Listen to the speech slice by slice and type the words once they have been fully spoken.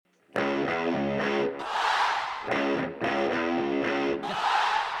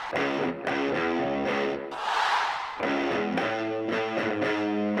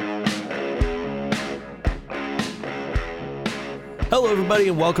Hello, everybody,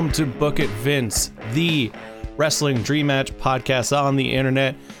 and welcome to Book It Vince, the wrestling dream match podcast on the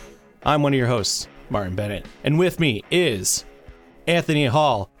internet. I'm one of your hosts, Martin Bennett, and with me is Anthony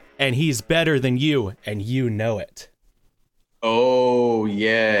Hall, and he's better than you, and you know it. Oh,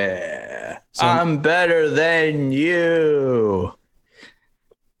 yeah. I'm better than you.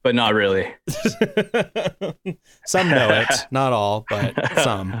 But not really. Some know it, not all, but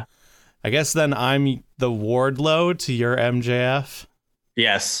some. I guess then I'm the Wardlow to your MJF.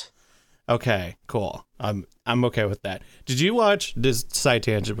 Yes. Okay, cool. I'm okay with that. Did you watch this side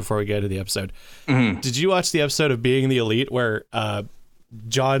tangent before we get to the episode? Mm-hmm. Did you watch the episode of Being the Elite where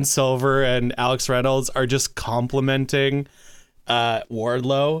John Silver and Alex Reynolds are just complimenting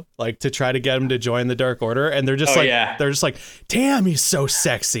Wardlow, like to try to get him to join the Dark Order, and they're just they're just like, damn, he's so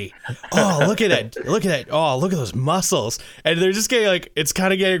sexy. Oh, look at it, look at it. Oh, look at those muscles. And they're just getting like, it's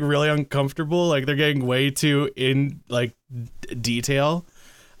kind of getting really uncomfortable. Like they're getting way too in like detail.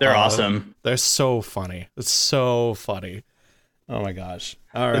 They're awesome. They're so funny. It's so funny. Oh my gosh.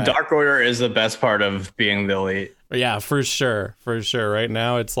 All right. The Dark Order is the best part of Being the Elite. Yeah, for sure. For sure. Right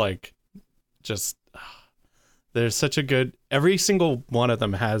now, it's like just there's such a good, every single one of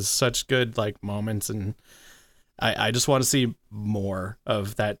them has such good like moments, and I just want to see more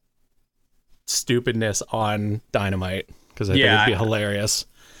of that stupidness on Dynamite because I think it'd be hilarious.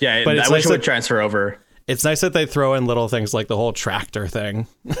 Yeah, but I wish it would transfer over. It's nice that they throw in little things like the whole tractor thing.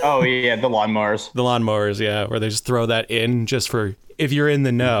 Oh yeah, the lawnmowers. The lawnmowers, yeah, where they just throw that in just for, if you're in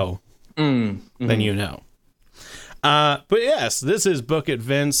the know, then you know. But yes, this is Book It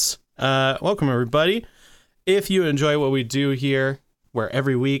Vince. Welcome everybody. If you enjoy what we do here, where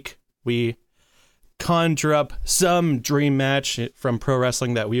every week we conjure up some dream match from pro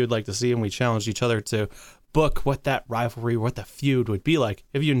wrestling that we would like to see, and we challenge each other to book what that rivalry, what the feud would be like.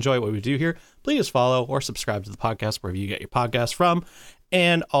 If you enjoy what we do here, please follow or subscribe to the podcast wherever you get your podcast from,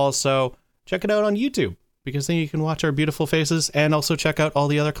 and also check it out on YouTube, because then you can watch our beautiful faces and also check out all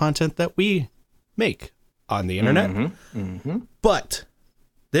the other content that we make on the internet. But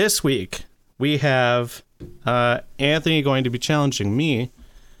this week we have Anthony going to be challenging me.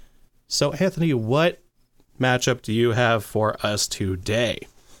 So Anthony, what matchup do you have for us today?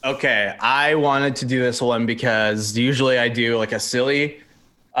 Okay, I wanted to do this one because usually I do like a silly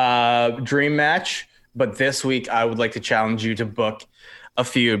dream match, but this week I would like to challenge you to book a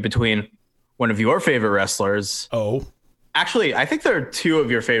feud between one of your favorite wrestlers. Oh, actually, I think there are two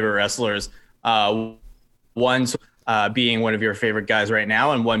of your favorite wrestlers. One's being one of your favorite guys right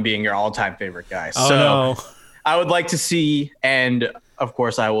now, and one being your all-time favorite guy. Oh, so no. I would like to see, and of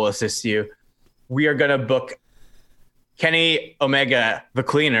course I will assist you. We are going to book Kenny Omega, the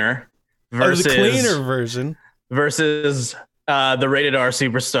Cleaner, versus the Cleaner version versus the Rated R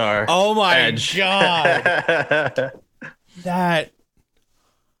Superstar. Oh my Edge. God. That.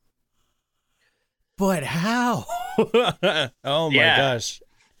 But how? Oh my gosh.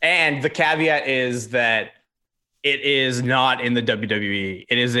 And the caveat is that it is not in the WWE.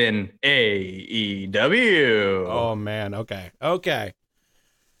 It is in AEW. Oh man. Okay.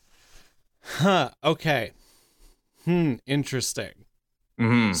 Huh. Okay. Interesting.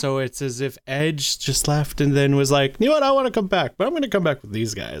 So it's as if Edge just left and then was like, you know what, I want to come back, but I'm going to come back with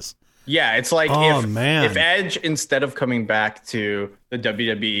these guys. Yeah, it's like if Edge, instead of coming back to the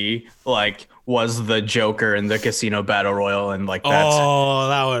WWE, like was the Joker in the Casino Battle Royal, and like that's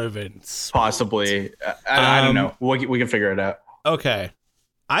that would have been possibly. I don't know. We can figure it out. Okay,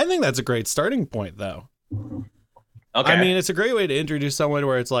 I think that's a great starting point, though. Okay, I mean, it's a great way to introduce someone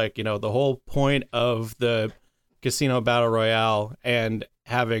where it's like, you know, the whole point of the Casino Battle Royale and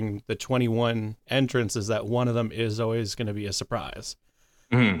having the 21 entrants is that one of them is always going to be a surprise.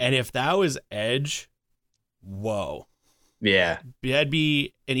 And if that was Edge, whoa. Yeah. That'd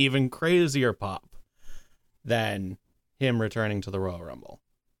be an even crazier pop than him returning to the Royal Rumble.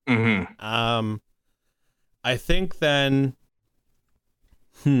 I think then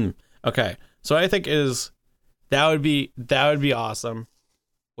okay. So I think that would be awesome,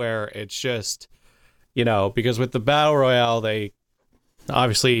 where it's just, you know, because with the Battle Royale, they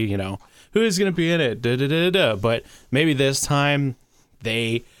obviously, you know, who's going to be in it, but maybe this time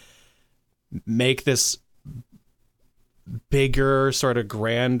they make this bigger, sort of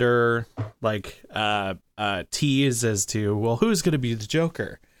grander, like tease as to, well, who's going to be the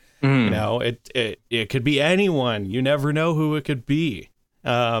Joker? You know, it could be anyone. You never know who it could be.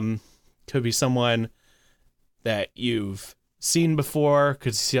 Could be someone that you've seen before,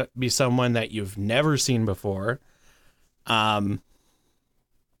 could be someone that you've never seen before. Someone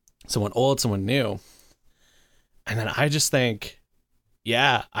old, someone new. And then I just think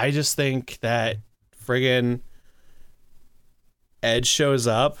that friggin' Edge shows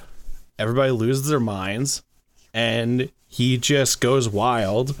up, everybody loses their minds, and he just goes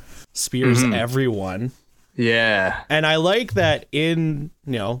wild, spears everyone. Yeah. And I like that in,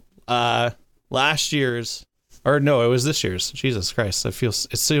 last year's, or no, it was this year's. Jesus Christ. It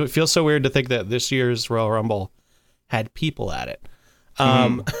feels so weird to think that this year's Royal Rumble had people at it.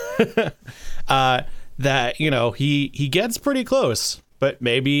 That, he gets pretty close, but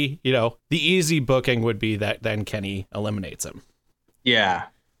maybe, the easy booking would be that then Kenny eliminates him. Yeah.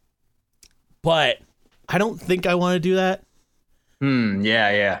 But I don't think I want to do that.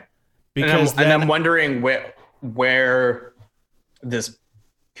 Yeah. Because and I'm wondering where this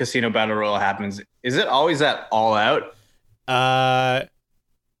Casino Battle Royal happens. Is it always at All Out?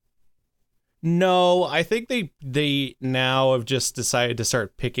 No, I think they now have just decided to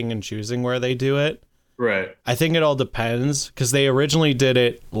start picking and choosing where they do it. Right. I think it all depends, because they originally did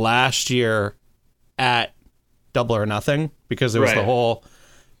it last year at Double or Nothing, because it was the whole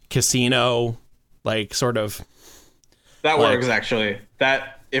casino, like, sort of. That works, actually.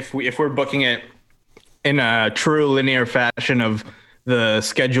 That if we're booking it in a true linear fashion of the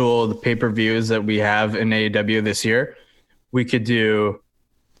schedule, the pay-per-views that we have in AEW this year, we could do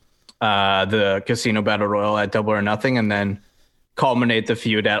the Casino Battle Royal at Double or Nothing, and then culminate the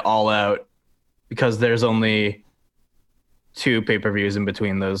feud at All Out, because there's only 2 pay-per-views in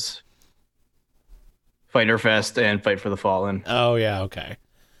between those. Fyter Fest and Fight for the Fallen. Oh, yeah, okay.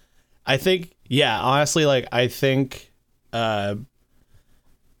 I think, honestly, I think I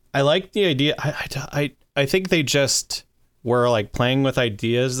like the idea. I think they just were, playing with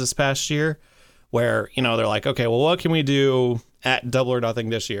ideas this past year where, they're like, okay, well, what can we do at Double or Nothing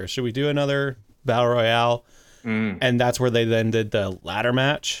this year? Should we do another Battle Royale? And that's where they then did the ladder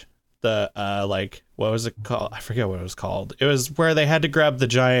match. The what was it called? I forget what it was called. It was where they had to grab the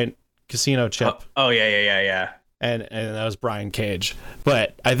giant casino chip. Oh yeah. And that was Brian Cage.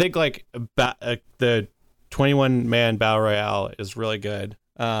 But I think the 21-man Battle Royale is really good.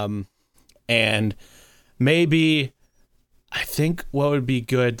 And maybe I think what would be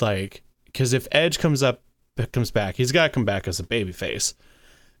good, because if Edge comes back, he's got to come back as a babyface.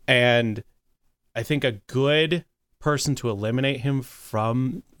 And I think a good person to eliminate him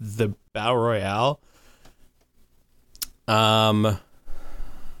from the Battle Royale, I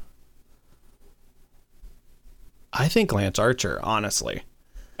think Lance Archer, honestly.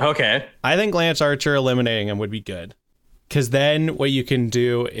 Okay. I think Lance Archer eliminating him would be good. Because then what you can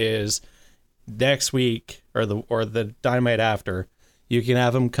do is next week or the Dynamite after, you can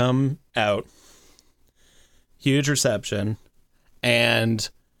have him come out, huge reception, and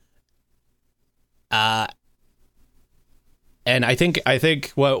I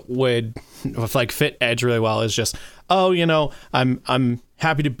think what would fit Edge really well is just, I'm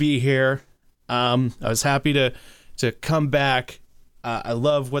happy to be here. I was happy to come back. I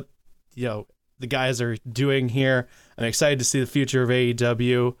love what the guys are doing here. I'm excited to see the future of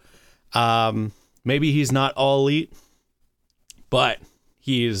AEW. Maybe he's not all elite, but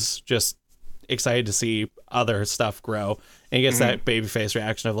he's just excited to see other stuff grow, and he gets that babyface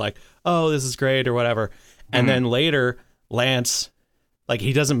reaction of oh, this is great or whatever. And then later, Lance,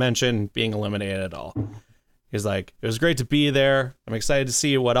 he doesn't mention being eliminated at all. He's like, it was great to be there. I'm excited to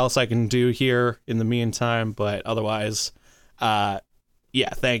see what else I can do here in the meantime, but otherwise,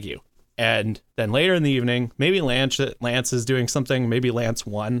 thank you. And then later in the evening, maybe Lance is doing something. Maybe Lance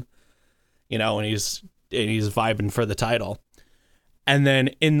won, and he's vibing for the title. And then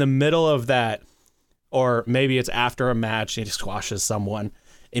in the middle of that, or maybe it's after a match, he squashes someone.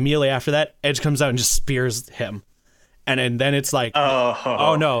 Immediately after that, Edge comes out and just spears him. And then it's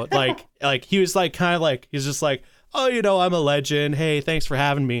oh no, he was he's just oh, I'm a legend. Hey, thanks for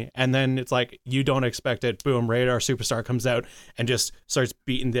having me. And then it's you don't expect it. Boom, Radar Superstar comes out and just starts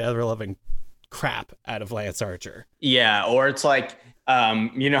beating the ever loving crap out of Lance Archer. Yeah, or it's how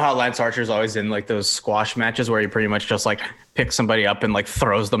Lance Archer's always in those squash matches where he pretty much just picks somebody up and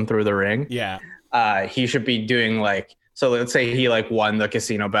throws them through the ring. Yeah. He should be doing so let's say he won the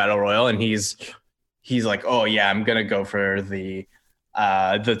Casino Battle Royal and he's oh yeah, I'm gonna go for the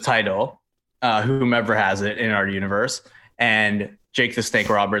title, whomever has it in our universe. And Jake the Snake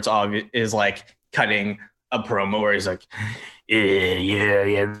Roberts is cutting a promo where he's the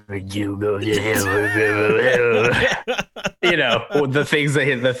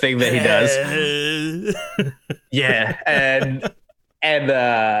thing that he does. Yeah, and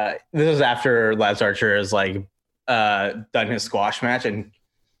this is after Lance Archer is done his squash match, and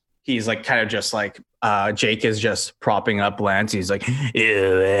he's kind of just Jake is just propping up Lance. He's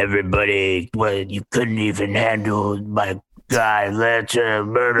everybody, you couldn't even handle my guy, Lance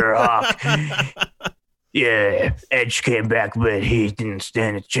Murder Hawk. yeah, Edge came back, but he didn't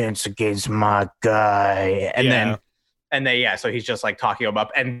stand a chance against my guy. So he's just like talking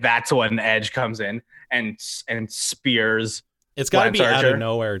about, and that's when Edge comes in and spears. It's got to be out of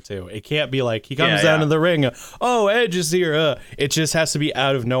nowhere too. It can't be like he comes down to the ring. Oh, Edge is here. It just has to be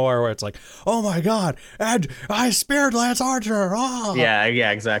out of nowhere where it's like, oh my God, Edge! I speared Lance Archer. Oh. Yeah,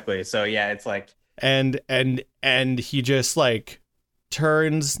 exactly. So yeah, it's like, and he just like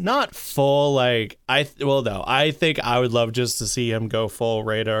turns not full like I think I would love just to see him go full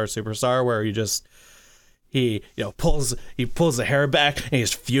Radar Superstar where he pulls the hair back and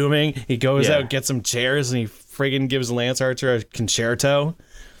he's fuming. He goes out, gets some chairs, and he friggin' gives Lance Archer a concerto.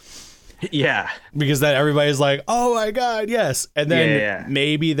 Yeah. Because then everybody's like, oh my God, yes. And then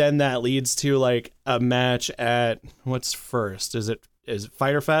maybe then that leads to like a match at what's first? Is it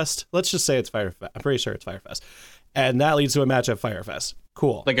Fyter Fest? Let's just say it's Fyter Fest. I'm pretty sure it's Fyter Fest. And that leads to a match at Fyter Fest.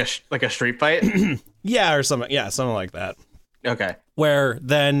 Cool. Like a street fight? Yeah, or something. Yeah, something like that. Okay. Where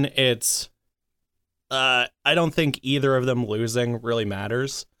then it's I don't think either of them losing really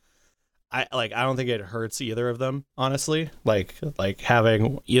matters. I don't think it hurts either of them, honestly. Like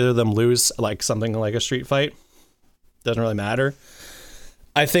having either of them lose like something like a street fight doesn't really matter.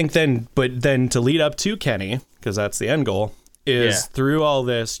 I think then to lead up to Kenny, because that's the end goal, is through all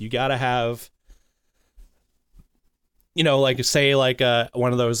this, you got to have, like say like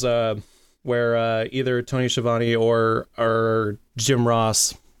one of those where either Tony Schiavone or Jim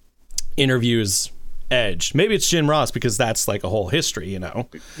Ross interviews Edge. Maybe it's Jim Ross because that's like a whole history,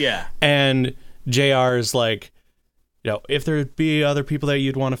 Yeah. And JR is like, if there'd be other people that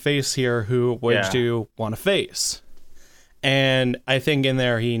you'd want to face here, who would you want to face? And I think in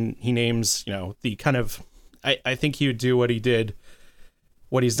there he names, the kind of, I think he would do what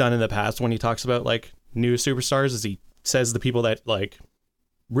he's done in the past when he talks about like new superstars, is he says the people that like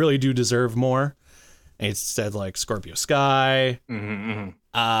really do deserve more. And he said like Scorpio Sky,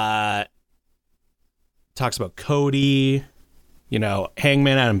 talks about Cody,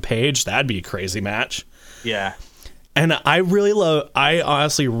 Hangman Adam Page. That'd be a crazy match. Yeah. And I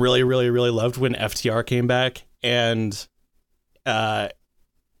honestly really, really, really loved when FTR came back and they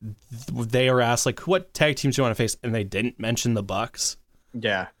were asked like, what tag teams do you want to face? And they didn't mention the Bucks.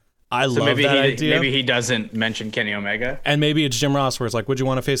 Yeah. I love that idea. Maybe he doesn't mention Kenny Omega. And maybe it's Jim Ross where it's like, would you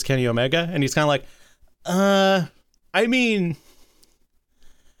want to face Kenny Omega? And he's kind of like, I mean,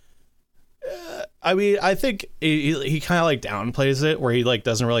 I think he kind of like downplays it where he like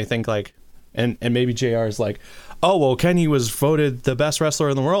doesn't really think like, and maybe JR is like, oh, well, Kenny was voted the best wrestler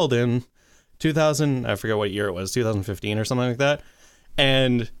in the world in 2000. I forget what year it was, 2015 or something like that.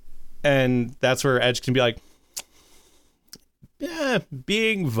 And that's where Edge can be like, yeah,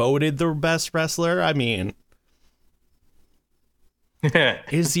 being voted the best wrestler. I mean,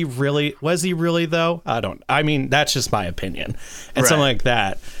 was he really though? I mean, that's just my opinion and something like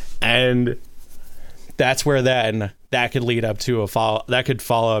that. And that's where then that could lead up to follow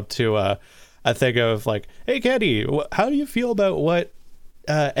up to a thing of like, hey, Kenny, how do you feel about what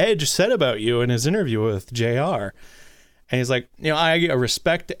Edge said about you in his interview with JR? And he's like, I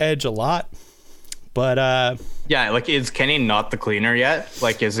respect Edge a lot, but like, is Kenny not the cleaner yet?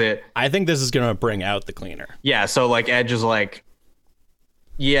 Like, is it? I think this is gonna bring out the cleaner. Yeah, so like Edge is like,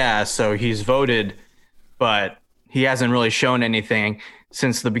 yeah, so he's voted, but he hasn't really shown anything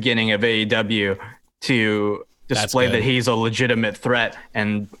since the beginning of AEW to display that he's a legitimate threat,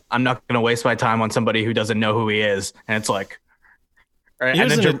 and I'm not going to waste my time on somebody who doesn't know who he is. And it's like, right?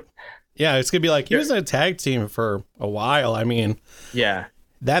 It's going to be like, he was in a tag team for a while. I mean, yeah,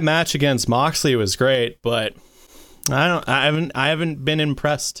 that match against Moxley was great, but I haven't been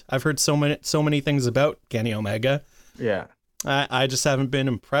impressed. I've heard so many things about Kenny Omega. Yeah. I just haven't been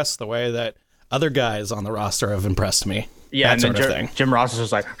impressed the way that other guys on the roster have impressed me. Yeah, and then Jim Ross is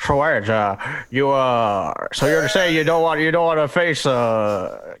just like, so Edge, so you're saying you don't want to face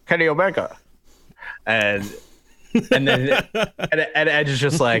Kenny Omega, and then and Edge is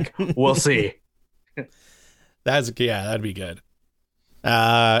just like, we'll see. That'd be good.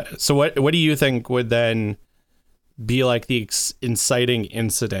 So what do you think would then be like the inciting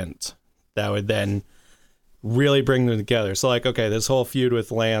incident that would then really bring them together? So like, okay, this whole feud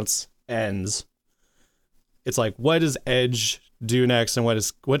with Lance ends. It's like, what does Edge do next, and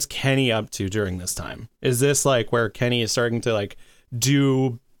what's Kenny up to during this time? Is this like where Kenny is starting to like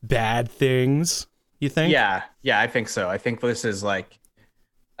do bad things, you think? Yeah, I think so. I think this is like,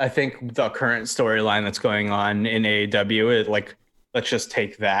 I think the current storyline that's going on in AEW is like, let's just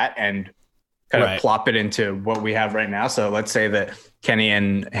take that and kind of plop it into what we have right now. So let's say that Kenny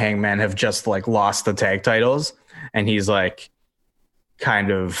and Hangman have just like lost the tag titles, and he's like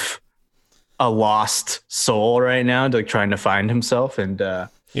kind of a lost soul right now, like trying to find himself. And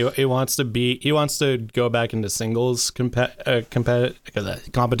he wants to go back into singles competition.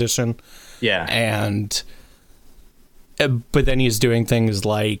 Yeah. And but then he's doing things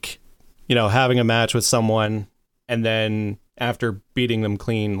like, having a match with someone and then after beating them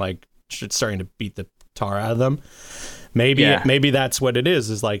clean, like starting to beat the tar out of them. Maybe that's what it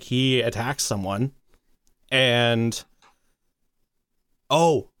is like he attacks someone and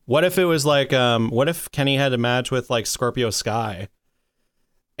what if it was like what if Kenny had a match with like Scorpio Sky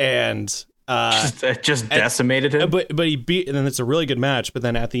and just decimated him? But he beat, and then it's a really good match, but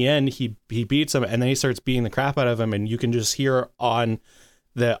then at the end he beats him and then he starts beating the crap out of him and you can just hear on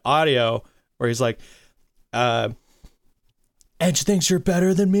the audio where he's like Edge thinks you're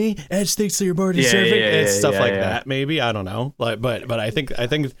better than me. Edge thinks that you're more deserving. It's stuff like that. Maybe, I don't know. Like, but I think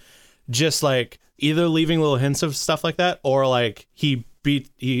just like either leaving little hints of stuff like that, or like he's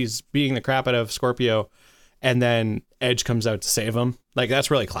beating the crap out of Scorpio, and then Edge comes out to save him. Like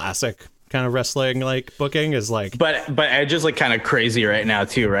that's really classic kind of wrestling like booking is like. But Edge is like kind of crazy right now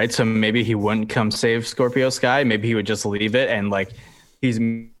too, right? So maybe he wouldn't come save Scorpio Sky. Maybe he would just leave it and like he's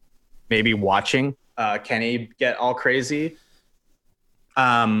maybe watching Kenny get all crazy.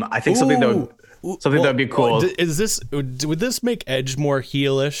 I think something that would be cool. Would this make Edge more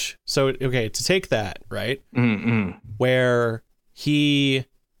heelish? So okay, to take that right, where he.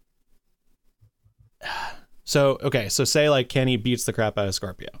 So say like Kenny beats the crap out of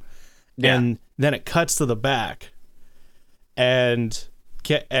Scorpio, and then it cuts to the back, and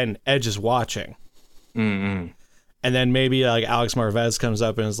Edge is watching, and then maybe like Alex Marvez comes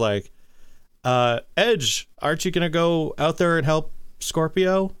up and is like, Edge, aren't you gonna go out there and help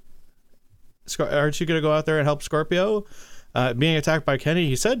Scorpio? Aren't you gonna go out there and help Scorpio being attacked by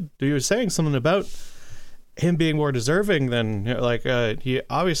Kenny? He was saying something about him being more deserving than he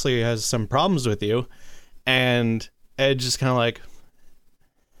obviously has some problems with you. And Edge is kind of like,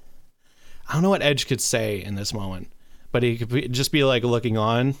 I don't know what Edge could say in this moment, but he could just be like looking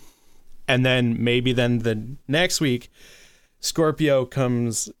on, and then maybe then the next week Scorpio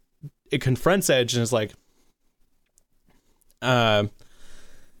confronts Edge and is like, I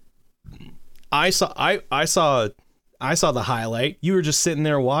saw the highlight. You were just sitting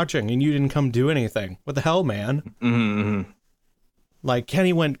there watching and you didn't come do anything. What the hell, man? Mm-hmm. Like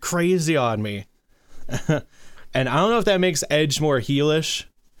Kenny went crazy on me. And I don't know if that makes Edge more heelish.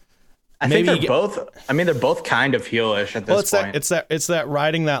 I think they're both. I mean, they're both kind of heelish at this point. It's that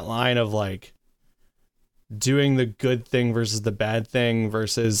riding that line of like doing the good thing versus the bad thing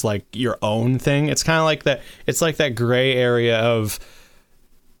versus like your own thing. It's kind of like that. It's like that gray area of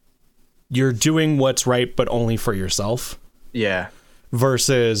you're doing what's right, but only for yourself. Yeah.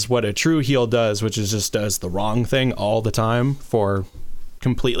 Versus what a true heel does, which is just does the wrong thing all the time for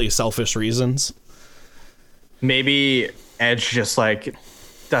completely selfish reasons. Maybe Edge just like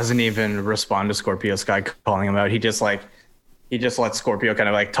doesn't even respond to Scorpio Sky calling him out. He just lets Scorpio kind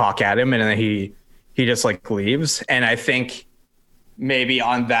of like talk at him, and then he just like leaves. And I think maybe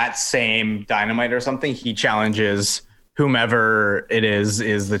on that same Dynamite or something, he challenges whomever it is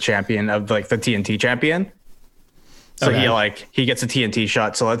the champion of like the TNT champion. So he gets a TNT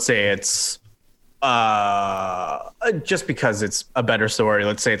shot. So let's say it's just because it's a better story.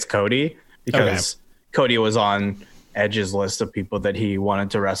 Let's say it's Cody, because Cody was on Edge's list of people that he wanted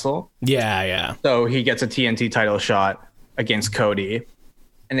to wrestle. Yeah. So he gets a TNT title shot against Cody,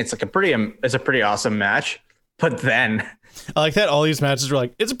 and it's like a pretty awesome match. But then I like that all these matches were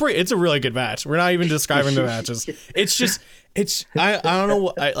like, it's a really good match. We're not even describing the matches. I don't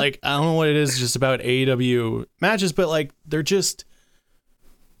know I don't know what it is just about AEW matches, but like they're just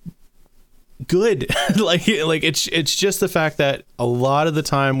good. like it's just the fact that a lot of the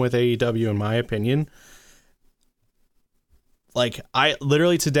time with AEW, in my opinion, like I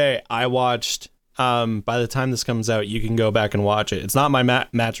literally today I watched by the time this comes out, you can go back and watch it. It's not my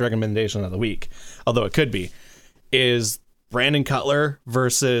match recommendation of the week, although it could be, is Brandon Cutler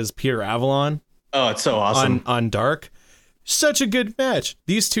versus Peter Avalon. Oh, it's so awesome. On Dark. Such a good match.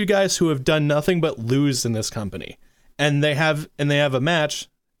 These two guys who have done nothing but lose in this company. And they have a match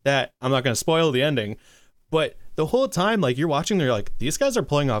that I'm not going to spoil the ending, but the whole time, like you're watching, they're like, these guys are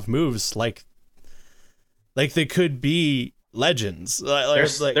pulling off moves like they could be legends.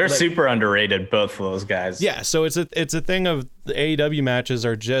 They're super underrated, both of those guys. Yeah, so it's a thing of the AEW matches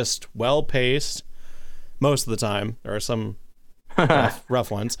are just well paced most of the time. There are some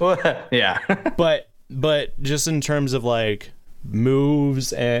rough ones. Yeah. but just in terms of like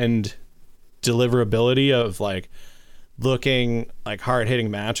moves and deliverability of like looking like hard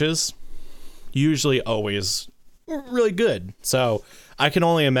hitting matches, usually always really good. So I can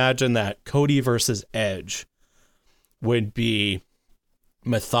only imagine that Cody versus Edge would be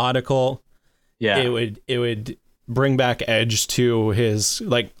methodical. Yeah. It would bring back Edge to his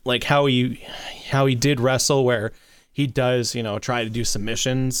like how he did wrestle, where he does, try to do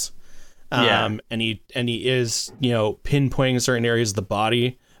submissions. And he is, pinpointing certain areas of the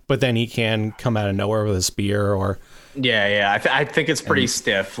body, but then he can come out of nowhere with a spear or. Yeah. I think it's pretty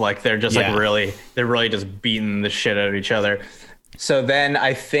stiff. Like they're just they're really just beating the shit out of each other. So then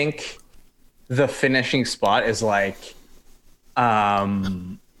I think the finishing spot is like,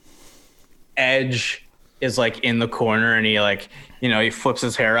 Edge is like in the corner and he like, he flips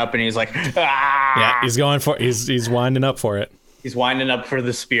his hair up and he's like, ah! Yeah, he's winding up for it. He's winding up for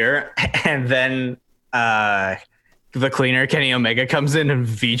the spear. And then the cleaner, Kenny Omega, comes in and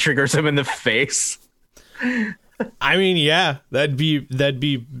V-triggers him in the face. I mean, yeah, that'd be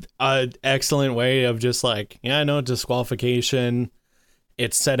an excellent way of just like, no disqualification.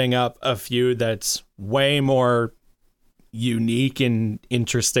 It's setting up a feud that's way more unique and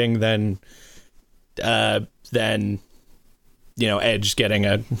interesting than Edge getting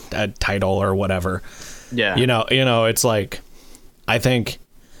a title or whatever. Yeah. It's like, I think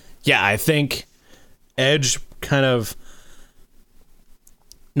Edge kind of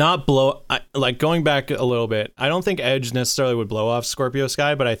not blow, like going back a little bit, I don't think Edge necessarily would blow off Scorpio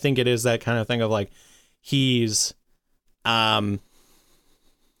Sky, but I think it is that kind of thing of like, he's, I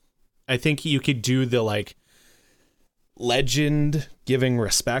think you could do the like legend giving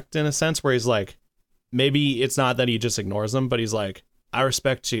respect in a sense where he's like, maybe it's not that he just ignores them, but he's like, I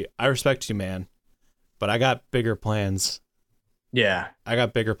respect you, man, but I got bigger plans. Yeah. I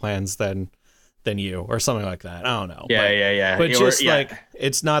got bigger plans than you, or something like that. I don't know. Yeah. But like,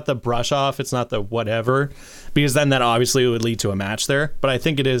 it's not the brush off. It's not the whatever, because then that obviously would lead to a match there. But I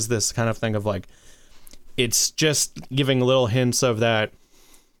think it is this kind of thing of like, it's just giving little hints of that.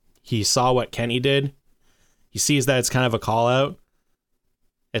 He saw what Kenny did. He sees that it's kind of a call out.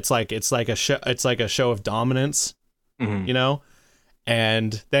 It's like a show. It's like a show of dominance, and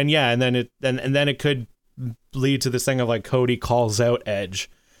then and then it could lead to this thing of like Cody calls out Edge,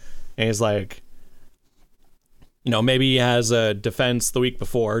 and he's like, maybe he has a defense the week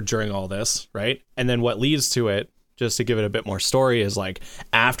before during all this, right? And then what leads to it, just to give it a bit more story, is like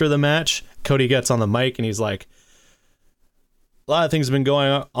after the match, Cody gets on the mic and he's like, a lot of things have been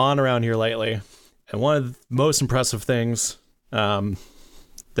going on around here lately, and one of the most impressive things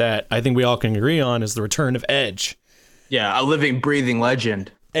that I think we all can agree on is the return of Edge. Yeah, a living, breathing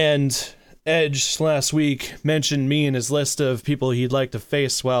legend. And Edge last week mentioned me in his list of people he'd like to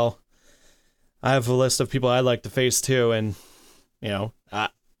face. Well, I have a list of people I'd like to face too, and Edge.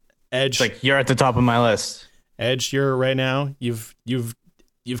 It's like, you're at the top of my list. Edge, you're right now. You've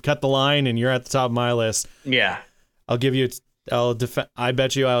cut the line, and you're at the top of my list. Yeah, I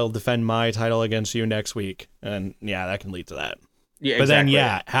bet you I'll defend my title against you next week, and that can lead to that. Yeah, but exactly.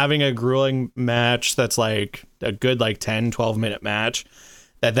 Then having a grueling match that's like a good like 10-12 minute match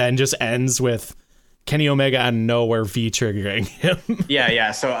that then just ends with Kenny Omega out of nowhere V-triggering him.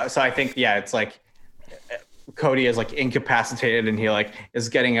 Yeah. So I think it's like Cody is like incapacitated and he like is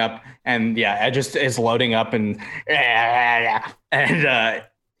getting up, and Edge just is loading up and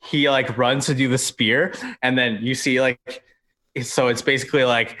he like runs to do the spear, and then you see like, so it's basically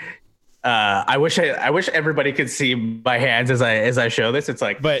like, I wish everybody could see my hands as I show this. It's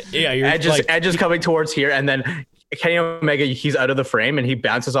like, but you're Edge is coming towards here, and then Kenny Omega, he's out of the frame and he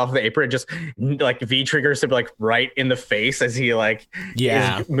bounces off the apron and just like V-triggers him like right in the face as he like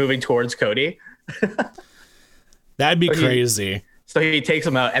is moving towards Cody. That'd be crazy. So he takes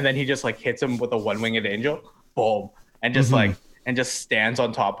him out and then he just like hits him with a one-winged angel, boom, and just just stands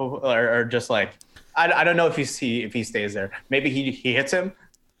on top of, or just like, I don't know if he stays there. Maybe he hits him.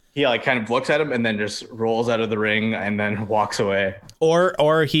 He like kind of looks at him and then just rolls out of the ring and then walks away.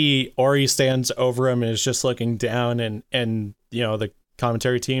 Or he stands over him and is just looking down, and the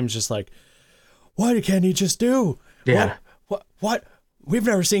commentary team's just like, what did Kenny just do? Yeah. What? We've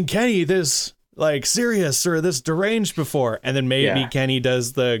never seen Kenny this like serious or this deranged before. And then maybe Kenny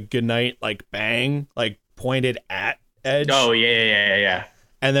does the goodnight like bang, like pointed at Edge. Oh yeah.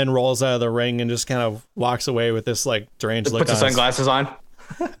 And then rolls out of the ring and just kind of walks away with this like deranged look. Puts the sunglasses on.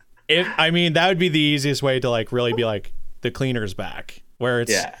 That would be the easiest way to like really be like, the cleaner's back, where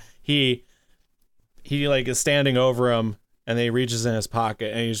it's he like is standing over him and then he reaches in his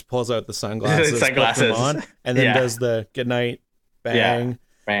pocket and he just pulls out the sunglasses, puts them on, and then does the goodnight bang,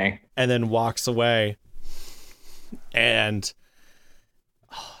 bang, and then walks away. And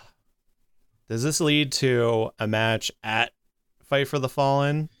does this lead to a match at Fight for the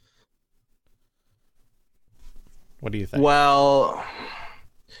Fallen? What do you think? Well,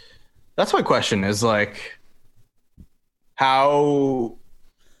 that's my question is like, how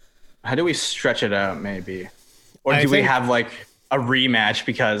do we stretch it out maybe? Or do we have like a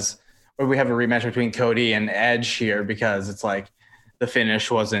rematch or we have a rematch between Cody and Edge here because it's like the finish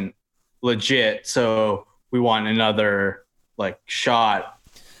wasn't legit. So we want another like shot.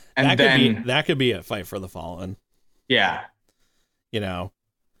 And that could be a Fight for the Fallen. Yeah. You know,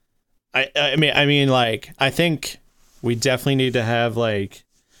 I mean, like, I think we definitely need to have like,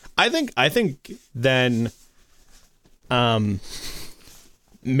 I think then,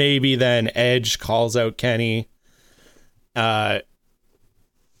 maybe then Edge calls out Kenny, or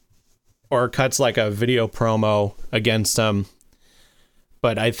cuts like a video promo against him.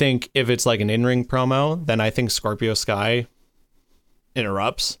 But I think if it's like an in-ring promo, then I think Scorpio Sky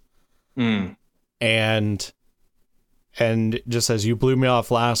interrupts. And just says, you blew me off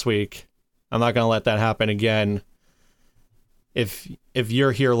last week. I'm not going to let that happen again. If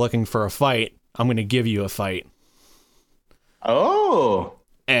you're here looking for a fight, I'm going to give you a fight. Oh.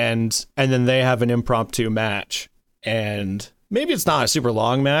 And then they have an impromptu match. And maybe it's not a super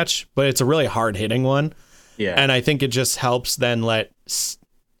long match, but it's a really hard-hitting one. Yeah. And I think it just helps then let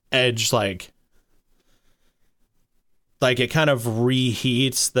Edge like it kind of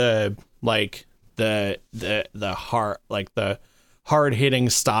reheats the hard hitting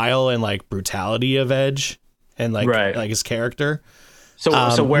style and like brutality of Edge and like his character. So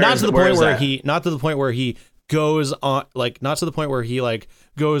not to the point where he goes on, like, not to the point where he like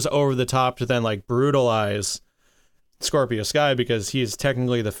goes over the top to then like brutalize Scorpio Sky, because he's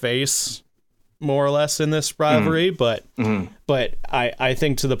technically the face more or less in this rivalry, but I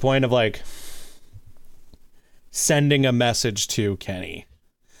think to the point of like sending a message to Kenny.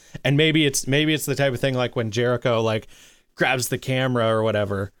 And maybe it's the type of thing like when Jericho like grabs the camera or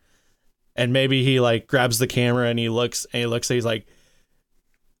whatever, and maybe he like grabs the camera and he looks and he's like,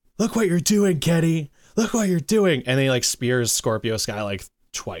 look what you're doing, Kenny, look what you're doing, and then he like spears Scorpio Sky like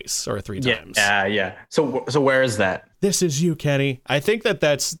twice or three times. Yeah. So where is that? This is you, Kenny. I think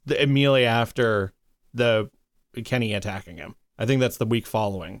that's immediately after the Kenny attacking him. I think that's the week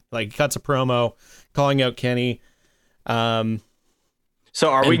following. Like, he cuts a promo calling out Kenny. So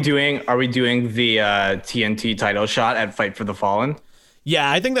are we doing the TNT title shot at Fight for the Fallen?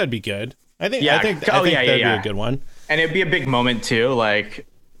 Yeah, I think that'd be good. I think that'd be a good one. And it'd be a big moment too. Like,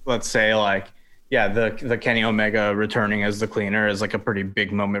 let's say like, yeah, the Kenny Omega returning as the cleaner is like a pretty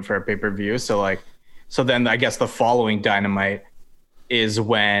big moment for a pay-per-view. So then I guess the following Dynamite is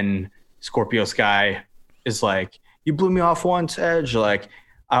when Scorpio Sky is like, you blew me off once, Edge. Like,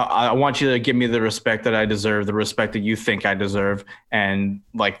 I want you to give me the respect that I deserve, the respect that you think I deserve, and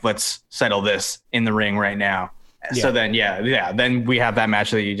like, let's settle this in the ring right now. Yeah. So then, then we have that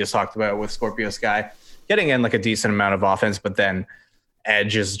match that you just talked about with Scorpio Sky getting in like a decent amount of offense, but then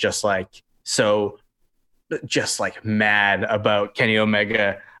Edge is just like mad about Kenny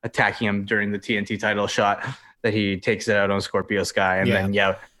Omega attacking him during the TNT title shot that he takes it out on Scorpio Sky, and then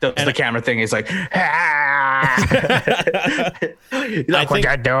does the camera thing. He's like, look what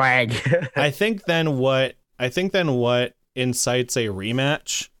you're doing. I think then what incites a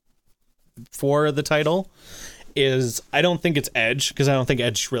rematch for the title is, I don't think it's Edge, because I don't think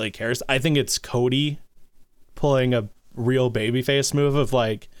Edge really cares. I think it's Cody pulling a real babyface move of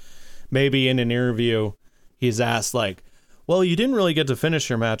like, maybe in an interview he's asked like, well, you didn't really get to finish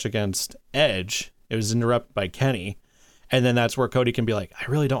your match against Edge. It was interrupted by Kenny. And then that's where Cody can be like, I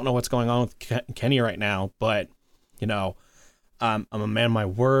really don't know what's going on with Kenny right now, but, you know, I'm a man of my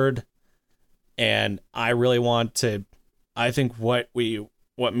word, and I really want to. I think what me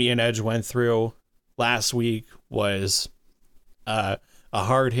and Edge went through last week was a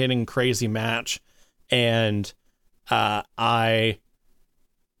hard-hitting, crazy match, and I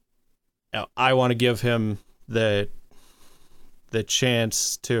want to give him the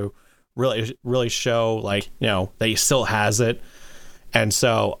chance to really show, like, you know, that he still has it. And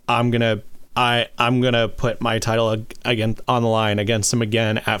so I'm gonna put my title again on the line against him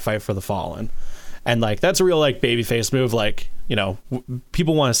again at Fight for the Fallen. And like, that's a real like babyface move. Like, you know,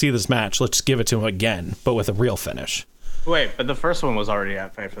 people want to see this match, let's give it to him again, but with a real finish. Wait, but the first one was already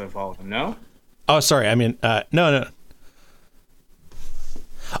at Fight for the Fallen, no? Oh, sorry. I mean, no.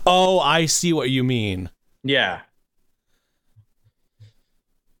 Oh, I see what you mean. Yeah.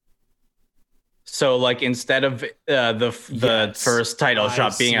 So like, instead of the first title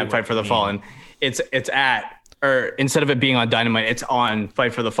shot being at Fight for the Fallen, it's instead of it being on Dynamite, it's on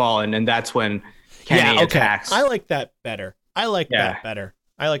Fight for the Fallen, and that's when Kenny attacks. I like that better. I like that better.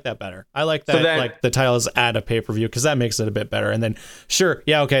 So then, like, the title is at a pay-per-view, because that makes it a bit better. And then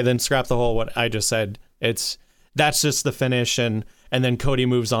then scrap the whole what I just said. It's that's just the finish, and then Cody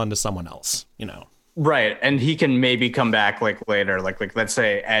moves on to someone else, you know. Right, and he can maybe come back like later, like let's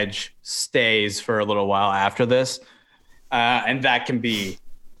say Edge stays for a little while after this, and that can be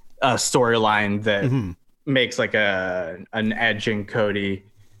a storyline that makes like an Edge and Cody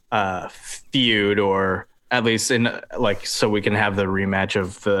feud, or at least in like, so we can have the rematch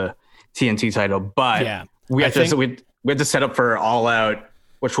of the TNT title. But we have to set up for All Out,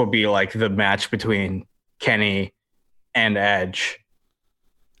 which will be like the match between Kenny and Edge.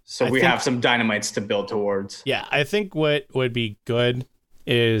 So we have some dynamites to build towards. Yeah, I think what would be good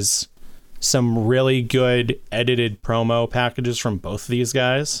is some really good edited promo packages from both of these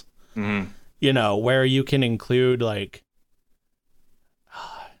guys. Mm-hmm. You know, where you can include like,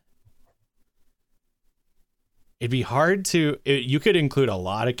 it'd be hard to, you could include a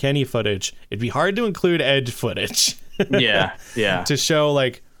lot of Kenny footage. It'd be hard to include Edge footage. Yeah. To show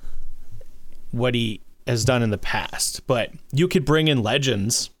like what he has done in the past. But you could bring in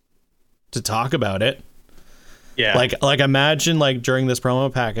legends to talk about it. Yeah. Like imagine like during this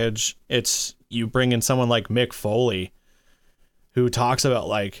promo package, it's you bring in someone like Mick Foley, who talks about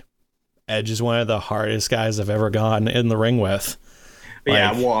like Edge is one of the hardest guys I've ever gone in the ring with. Like,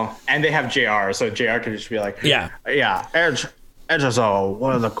 yeah, well, and they have JR, so JR can just be like, yeah, Edge is a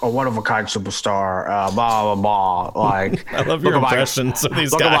one of a kind superstar, blah blah blah. Like, I love your impressions of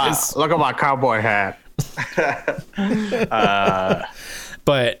these guys. Look at my cowboy hat.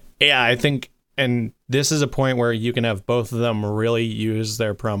 But yeah, I think, and this is a point where you can have both of them really use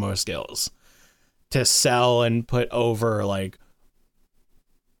their promo skills to sell and put over like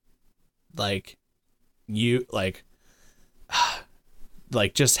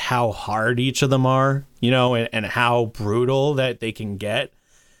just how hard each of them are, you know, and how brutal that they can get.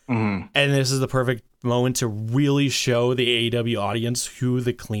 Mm-hmm. And this is the perfect moment to really show the AEW audience who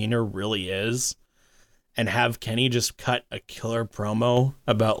the Cleaner really is, and have Kenny just cut a killer promo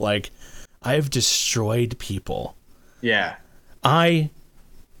about like, I've destroyed people. Yeah. I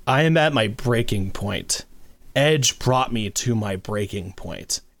am at my breaking point. Edge brought me to my breaking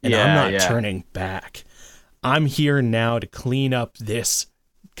point, and I'm not turning back. I'm here now to clean up this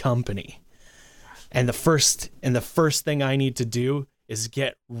company. And the first thing I need to do is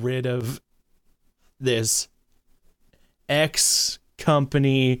get rid of this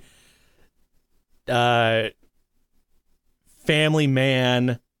ex-company family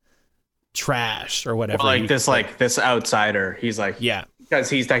man trash or whatever. Well, this outsider. He's like, yeah, because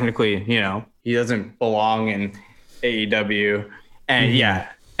he's technically, you know, he doesn't belong in AEW. And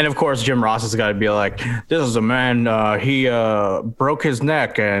and of course Jim Ross has got to be like, this is a man, he broke his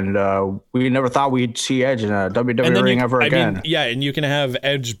neck, and we never thought we'd see Edge in a WWE ring ever again. Mean, yeah, and you can have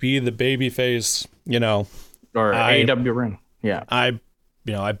Edge be the babyface, you know, or AEW ring. Yeah, I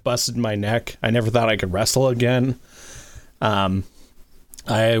busted my neck. I never thought I could wrestle again.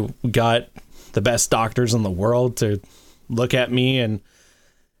 I got the best doctors in the world to look at me,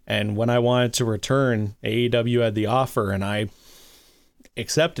 and when I wanted to return, AEW had the offer, and I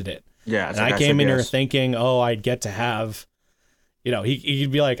accepted it. Yeah, and I came in here thinking, oh, I'd get to have, you know,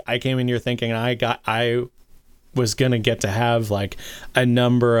 he'd be like, I came in here thinking I was gonna get to have like a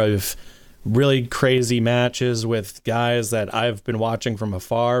number of really crazy matches with guys that I've been watching from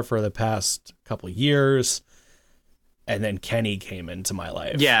afar for the past couple of years. And then Kenny came into my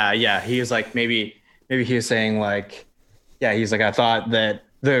life. Yeah. He was like, maybe he was saying like, yeah, he's like, I thought that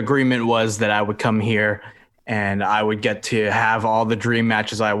the agreement was that I would come here and I would get to have all the dream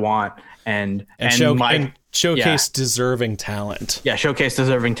matches I want and showcase deserving talent. Yeah, showcase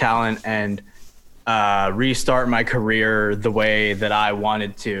deserving talent and restart my career the way that I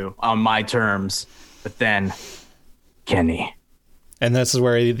wanted to on my terms. But then Kenny. And this is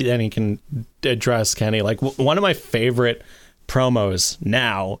where then he can address Kenny. Like one of my favorite promos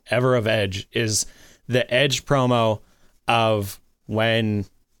now ever of Edge is the Edge promo of when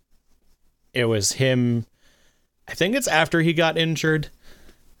it was him. I think it's after he got injured.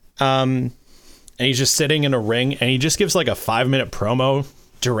 And he's just sitting in a ring and he just gives like a 5-minute promo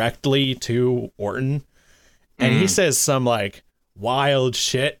directly to Orton. And he says some like wild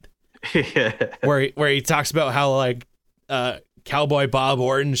shit where he talks about how like, Cowboy Bob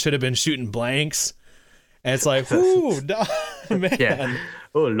Orton should have been shooting blanks, and it's like, ooh, man. Yeah.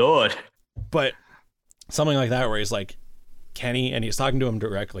 Oh Lord. But something like that where he's like Kenny, and he's talking to him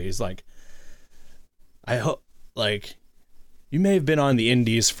directly. He's like, I hope, like, you may have been on the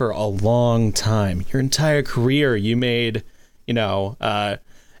indies for a long time. Your entire career, you made, you know, a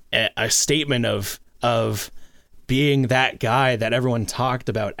statement of being that guy that everyone talked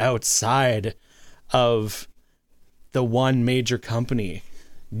about outside of the one major company.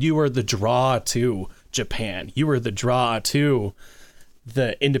 You were the draw to Japan. You were the draw to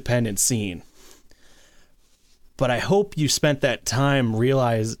the independent scene. But I hope you spent that time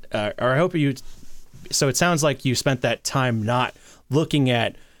so it sounds like you spent that time not looking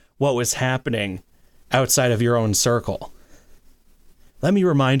at what was happening outside of your own circle. Let me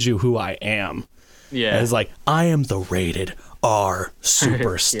remind you who I am. Yeah. It's like, I am the rated R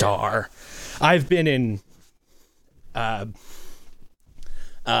superstar. Yeah. I've been in, I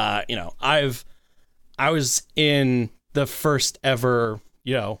was in the first ever,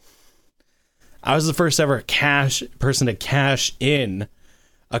 I was the first ever person to cash in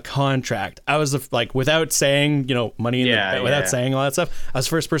a contract. I was without saying, money without saying all that stuff. I was the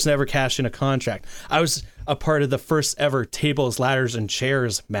first person to ever cash in a contract. I was a part of the first ever tables, ladders, and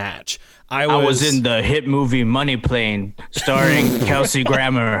chairs match. I was in the hit movie Money Plane, starring Kelsey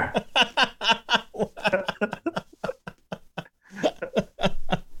Grammer.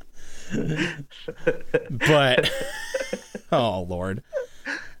 But, oh Lord.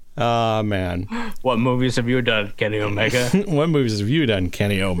 Oh, man. What movies have you done, Kenny Omega? What movies have you done,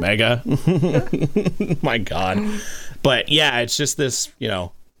 Kenny Omega? My God. But yeah, it's just this,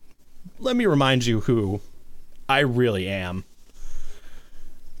 let me remind you who I really am.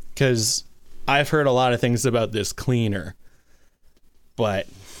 Because I've heard a lot of things about this cleaner. But,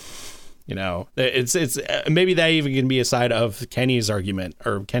 it's maybe that even can be a side of Kenny's argument,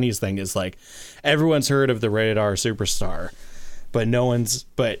 or Kenny's thing is like, everyone's heard of the rated R superstar. But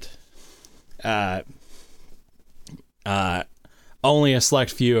only a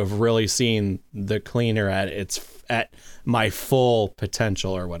select few have really seen the cleaner at my full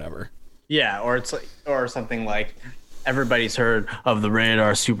potential or whatever. Yeah, or something like, everybody's heard of the rated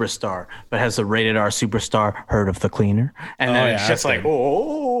R superstar, but has the rated R superstar heard of the cleaner? And then it's just like,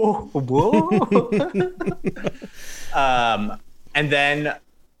 oh, whoa. And then,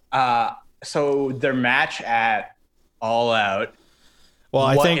 so their match at All Out. Well,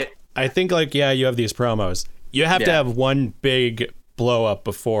 I think you have these promos. You have to have one big blow up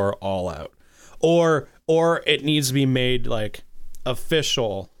before All Out, or it needs to be made like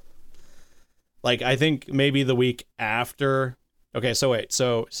official. Like, I think maybe the week after. Okay, so wait,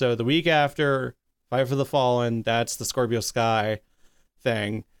 so the week after Fight for the Fallen, that's the Scorpio Sky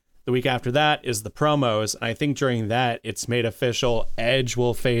thing. The week after that is the promos, and I think during that it's made official. Edge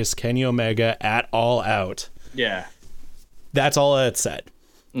will face Kenny Omega at All Out. Yeah. That's all it said.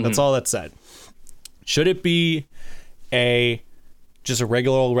 That's all it said. Should it be just a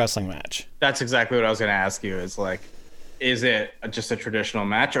regular old wrestling match? That's exactly what I was going to ask you. Is it just a traditional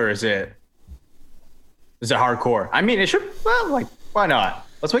match, or is it hardcore? I mean, it should. Well, why not?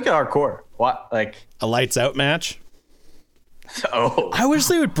 Let's make it hardcore. What, a lights out match? Oh, I wish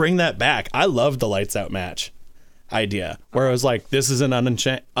they would bring that back. I loved the lights out match idea, where it was like, this is an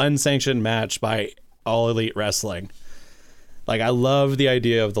unsanctioned match by All Elite Wrestling. I love the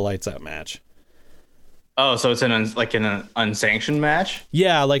idea of the lights out match. Oh, so it's an unsanctioned match?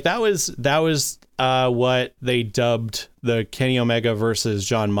 Yeah, that was what they dubbed the Kenny Omega versus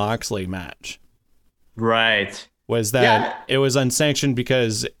Jon Moxley match. Right. Was that it was unsanctioned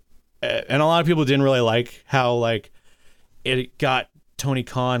because, and a lot of people didn't really like how it got Tony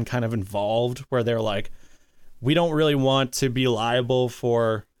Khan kind of involved, where they're like, we don't really want to be liable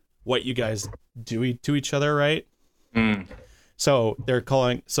for what you guys do to each other, right? Mm. So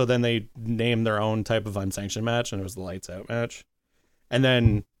then they named their own type of unsanctioned match, and it was the lights out match. And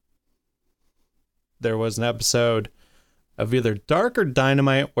then there was an episode of either Dark or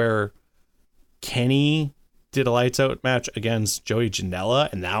Dynamite where Kenny did a lights out match against Joey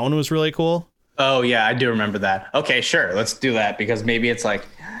Janela, and that one was really cool. Oh yeah, I do remember that. Okay, sure, let's do that, because maybe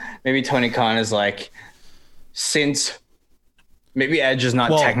Tony Khan is since maybe Edge is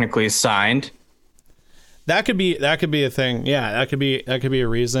not technically signed. That could be a thing. Yeah, that could be a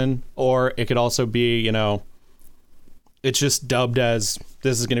reason. Or it could also be, it's just dubbed as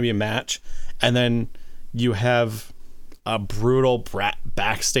this is going to be a match, and then you have a brutal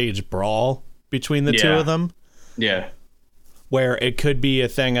backstage brawl between the two of them. Yeah. Where it could be a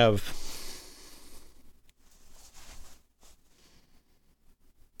thing of,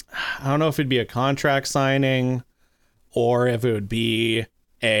 I don't know if it'd be a contract signing or if it would be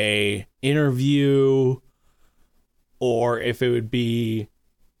a interview, or if it would be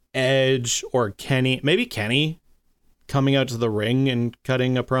Edge or Kenny, maybe Kenny coming out to the ring and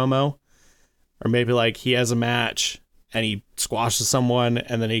cutting a promo, or maybe he has a match and he squashes someone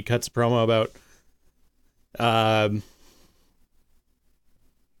and then he cuts a promo about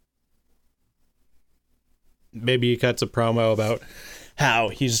maybe he cuts a promo about how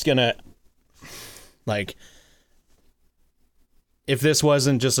he's gonna if this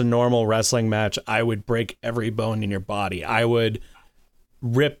wasn't just a normal wrestling match, I would break every bone in your body. I would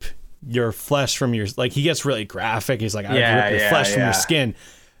rip your flesh from your, like, he gets really graphic. He's like, I would rip your flesh from your skin.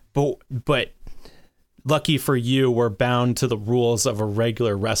 But lucky for you, we're bound to the rules of a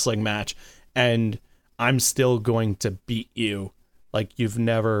regular wrestling match, and I'm still going to beat you like you've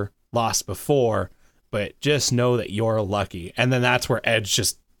never lost before, but just know that you're lucky. And then that's where Edge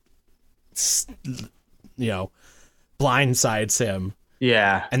just, blindsides him.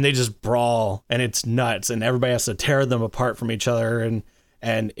 Yeah. And they just brawl, and it's nuts, and everybody has to tear them apart from each other,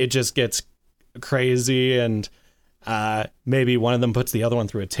 and it just gets crazy, and maybe one of them puts the other one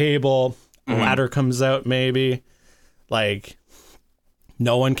through a table. A ladder comes out, maybe. Like,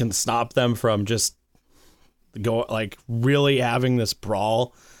 no one can stop them from just really having this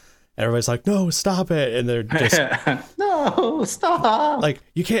brawl. Everybody's like, no, stop it. And they're just no, stop. Like,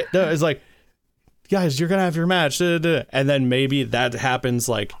 you can't. No, it's like, guys, you're gonna have your match. And then maybe that happens,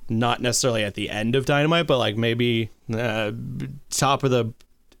 like, not necessarily at the end of Dynamite, but like maybe top of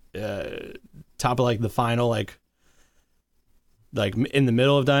like the final, like in the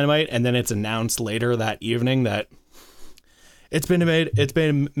middle of Dynamite, and then it's announced later that evening that it's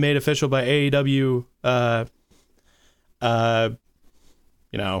been made official by AEW, by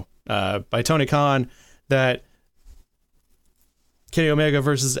Tony Khan, that Kenny Omega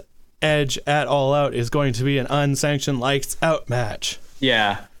versus Edge at All Out is going to be an unsanctioned lights out match.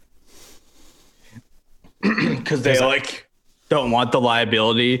 Yeah. Because they don't want the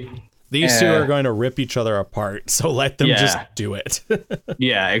liability. These two are going to rip each other apart, so let them just do it.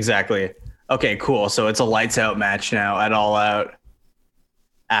 Yeah, exactly. Okay, cool. So it's a lights out match now at All Out.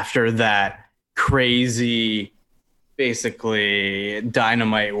 After that crazy, basically,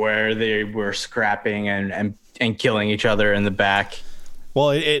 Dynamite where they were scrapping and killing each other in the back.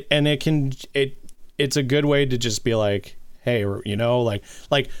 Well, it's a good way to just be like, hey, like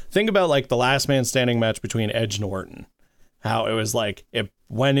think about like the last man standing match between Edge and Orton. How it was like it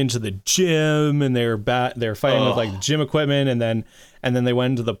went into the gym, and they were fighting with like the gym equipment, and then they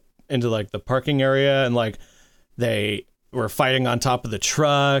went into like the parking area, and like they were fighting on top of the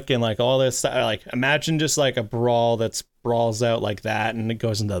truck, and like all this stuff. Like, imagine just like a brawl that sprawls out like that, and it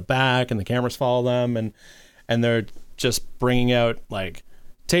goes into the back, and the cameras follow them, and they're just bringing out like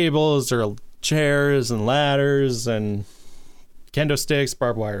tables or chairs and ladders and kendo sticks,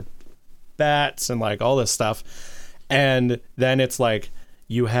 barbed wire bats, and like all this stuff. And then it's like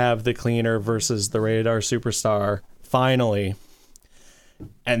you have the Cleaner versus the Radar Superstar finally.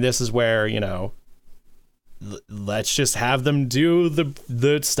 And this is where, let's just have them do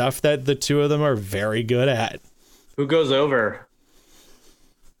the stuff that the two of them are very good at. Who goes over?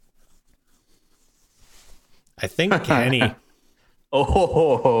 I think Kenny.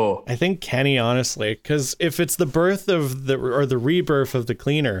 I think Kenny, honestly, because if it's the birth of the rebirth of the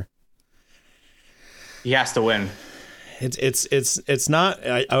Cleaner, he has to win. It's not.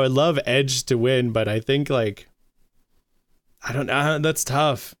 I would love Edge to win, but I think like, I don't know. That's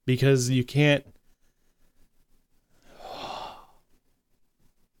tough because you can't.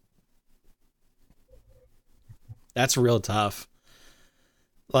 That's real tough.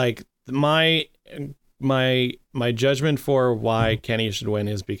 Like my judgment for why Kenny should win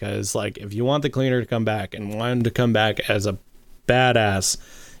is because, like, if you want the Cleaner to come back and want him to come back as a badass,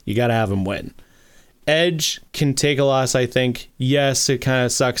 you got to have him win. Edge can take a loss, I think. Yes, it kind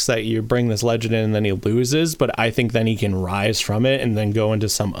of sucks that you bring this legend in and then he loses, but I think then he can rise from it and then go into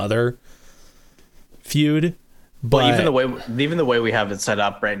some other feud. But even the way we have it set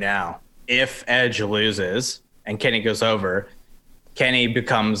up right now, if Edge loses and Kenny goes over, Kenny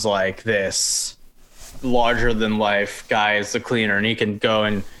becomes like this larger than life guy as the Cleaner, and he can go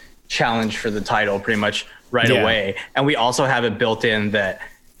and challenge for the title pretty much right away. And we also have it built in that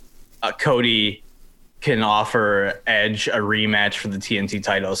Cody can offer Edge a rematch for the TNT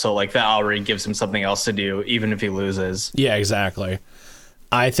title. So like that already gives him something else to do, even if he loses. Yeah, exactly.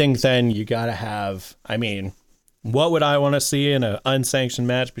 I think then you got to have, what would I want to see in an unsanctioned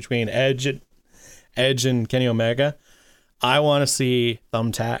match between Edge and Kenny Omega? I want to see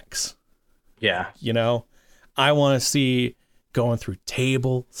thumbtacks. Yeah. I want to see going through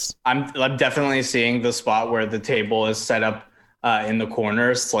tables. I'm definitely seeing the spot where the table is set up in the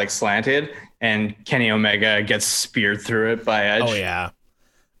corners, like slanted, and Kenny Omega gets speared through it by Edge. Oh yeah.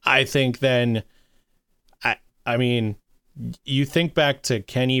 I think then, I mean, you think back to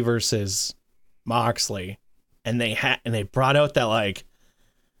Kenny versus Moxley, and they brought out that like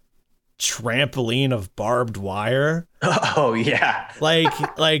trampoline of barbed wire. Oh yeah.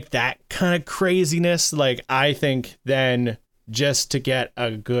 like that kind of craziness. Like, I think then, just to get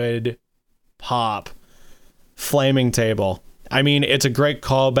a good pop, flaming table I mean, it's a great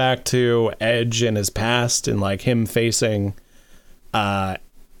callback to Edge in his past and like him facing Mick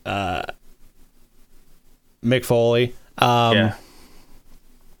Foley.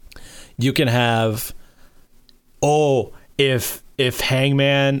 You can have if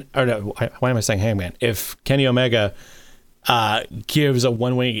Hangman, or no, why am I saying Hangman? If Kenny Omega gives a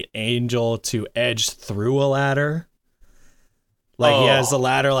one-winged angel to Edge through a ladder, like he has the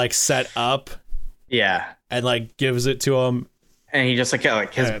ladder like set up, and like gives it to him, and he just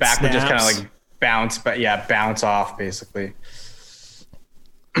like his back would just kind of like bounce, but bounce off basically.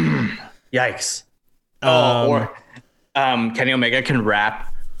 Yikes! Or Kenny Omega can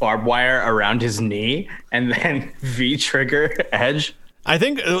wrap barbed wire around his knee and then V-trigger Edge. I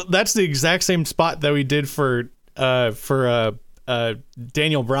think that's the exact same spot that we did for Daniel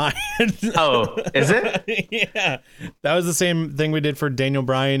Bryan. Oh, is it? Yeah, that was the same thing we did for Daniel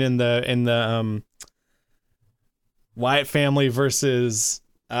Bryan in the Wyatt family versus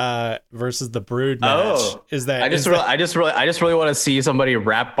the Brood match. Is that I just really want to see somebody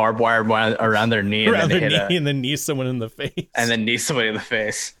wrap barbed wire around their knee and then knee someone in the face. And then knee somebody in the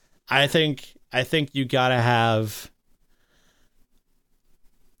face. I think you gotta have.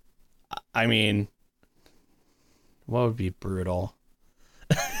 I mean, what would be brutal?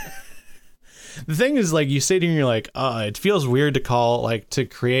 The thing is, like, you sit here and you're like, it feels weird to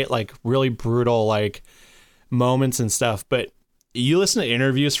create like really brutal like moments and stuff, but you listen to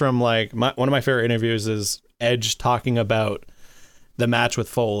interviews from like one of my favorite interviews is Edge talking about the match with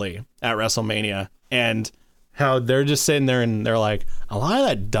Foley at WrestleMania and how they're just sitting there and they're like, a lot of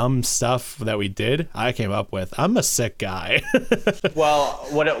that dumb stuff that we did, I came up with. I'm a sick guy. Well,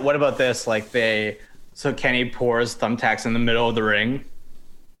 what about this? Like so Kenny pours thumbtacks in the middle of the ring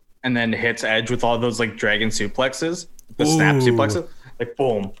and then hits Edge with all those like dragon suplexes, the snap suplexes, like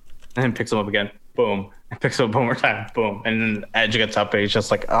boom, and then picks him up again, boom. Picks up one more time, boom, and then Edge gets up and he's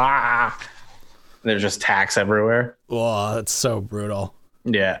just like, there's just tacks everywhere. Oh, that's so brutal.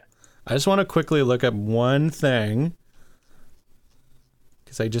 Yeah. I just want to quickly look up one thing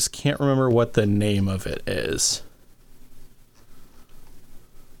because I just can't remember what the name of it is.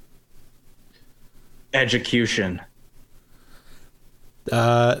 Execution.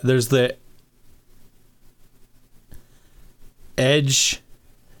 There's the Edge.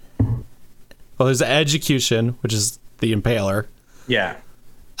 Well, there's the Execution, which is the Impaler. Yeah.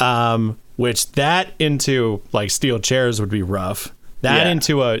 Which that into like steel chairs would be rough. That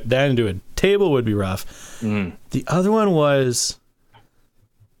into a table would be rough. Mm. The other one was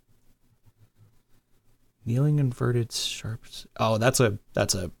kneeling inverted sharps. Oh, that's a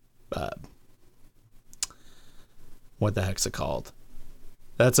what the heck's it called?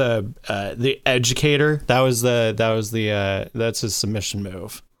 That's the Educator. That's his submission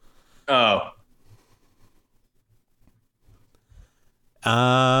move. Oh.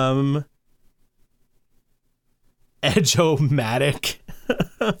 Edge-O-Matic.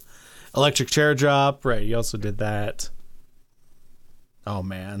 Electric chair drop. Right, he also did that. Oh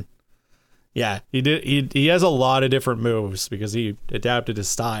man. Yeah, he did. He has a lot of different moves because he adapted his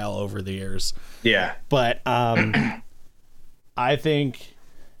style over the years. Yeah. But I think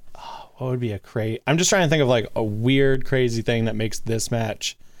what would be I'm just trying to think of like a weird, crazy thing that makes this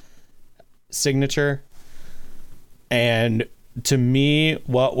match signature. And to me,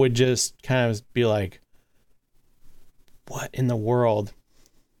 what would just kind of be like, what in the world?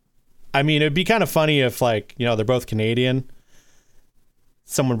 I mean, it'd be kind of funny if, like, you know, they're both Canadian.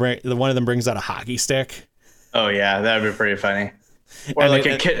 One of them brings out a hockey stick. Oh yeah, that would be pretty funny. Or and like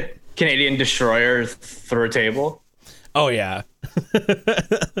a Canadian destroyer through a table. Oh yeah,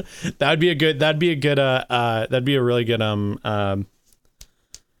 that'd be a really good I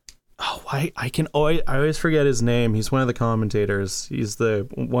always forget his name. He's one of the commentators. He's the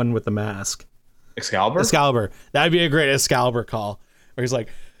one with the mask. Excalibur. That'd be a great Excalibur call. Where he's like,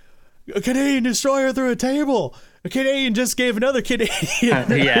 a Canadian destroyer through a table. A Canadian just gave another Canadian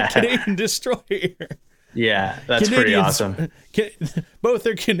Canadian destroyer. Yeah, that's pretty awesome. Both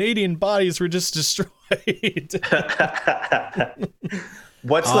their Canadian bodies were just destroyed.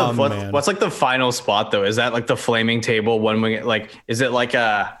 What's like the final spot though? Is that like the flaming table one wing? Like, is it like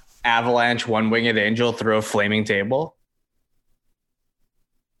a avalanche one-winged angel through a flaming table?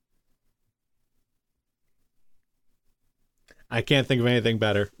 I can't think of anything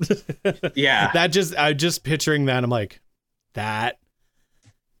better. Yeah. I'm just picturing that. I'm like, that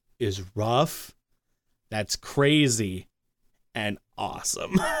is rough. That's crazy and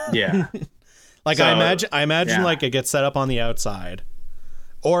awesome. Yeah. Like, so, I imagine like it gets set up on the outside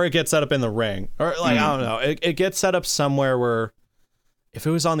or it gets set up in the ring or like, I don't know. It gets set up somewhere where if it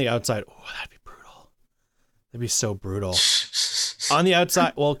was on the outside, oh, that'd be brutal. That'd be so brutal. On the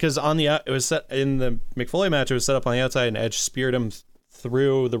outside, well, because it was set in the Mick Foley match. It was set up on the outside, and Edge speared him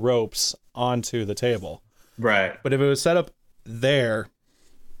through the ropes onto the table. Right. But if it was set up there,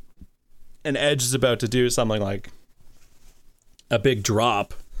 and Edge is about to do something like a big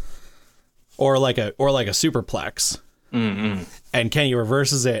drop, or like a superplex, and Kenny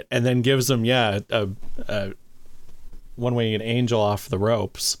reverses it and then gives him a one-winged angel off the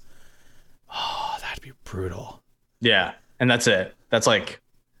ropes. Oh, that'd be brutal. Yeah, and that's it. That's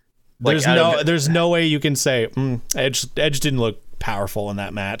there's no way you can say Edge didn't look powerful in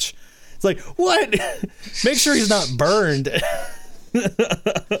that match. It's like, what? Make sure he's not burned.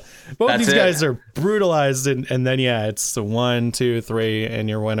 Both these guys are brutalized, and then it's the 1, 2, 3, and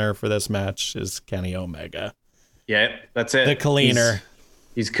your winner for this match is Kenny Omega. Yeah, that's it. The cleaner.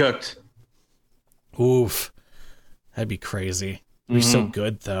 He's cooked. Oof, that'd be crazy. It'd be so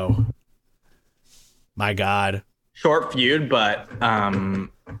good though. My God. Short feud, but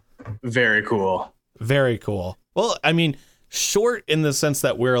very cool. Very cool. Well, I mean, short in the sense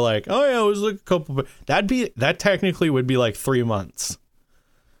that we're like, oh yeah, it was like a couple. That technically would be like 3 months.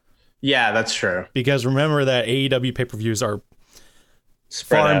 Yeah, that's true. Because remember that AEW pay-per-views are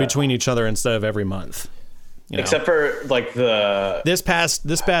Spread far out. in between each other instead of every month. Except for like this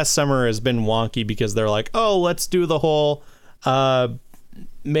past summer has been wonky because they're like, oh, let's do the whole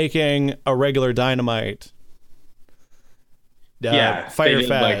making a regular Dynamite. Fire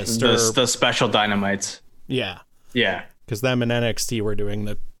Fest, like the special Dynamites. Yeah. Yeah. Because them and NXT were doing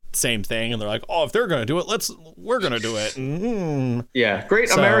the same thing, and they're like, oh, if they're gonna do it, we're gonna do it. Yeah.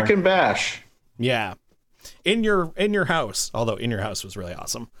 Great American Bash. Yeah. In your house. Although In Your House was really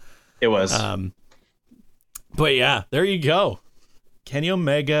awesome. It was. But yeah, there you go. Kenny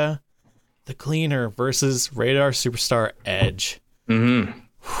Omega, the cleaner, versus Radar Superstar Edge.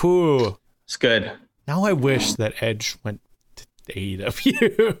 Whew. It's good. Now I wish that Edge went to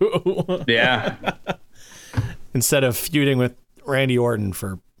AEW. Yeah. Instead of feuding with Randy Orton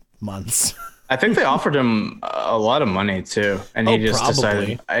for months. I think they offered him a lot of money too, and he just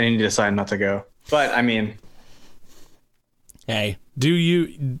decided. I didn't decide not to go. But I mean, hey, do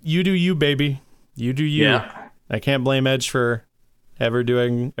you, baby? You do you. Yeah. I can't blame Edge for ever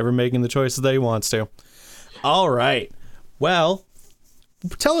making the choices that he wants to. All right. Well,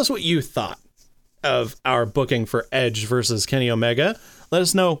 tell us what you thought of our booking for Edge versus Kenny Omega. Let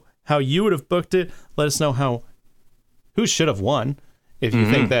us know how you would have booked it. Let us know who should have won. If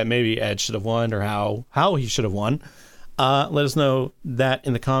you think that maybe Edge should have won, or how he should have won. Let us know that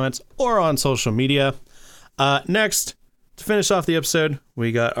in the comments or on social media. Next, to finish off the episode,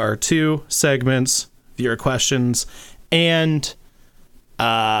 we got our 2 segments, viewer questions, and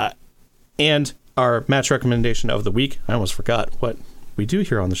our match recommendation of the week. I almost forgot what we do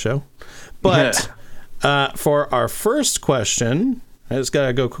here on the show. But for our first question, I just got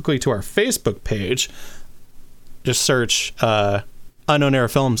to go quickly to our Facebook page. Just search Unknown Era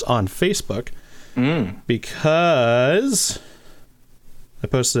Films on Facebook. Because I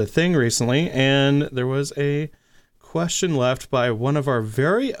posted a thing recently, and there was a question left by one of our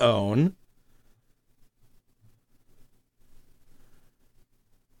very own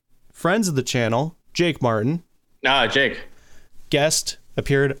friends of the channel, Jake Martin. Jake. Guest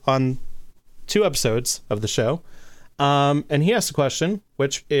appeared on 2 episodes of the show. And he asked a question,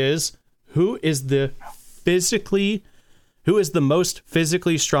 which is, who is the most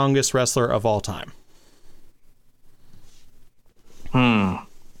physically strongest wrestler of all time?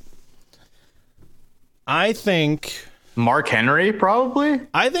 I think Mark Henry, probably.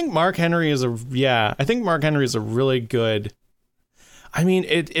 I think Mark Henry is a really good. I mean,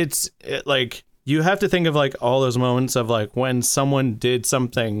 it's like, you have to think of like all those moments of like when someone did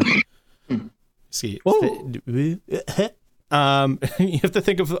something. You have to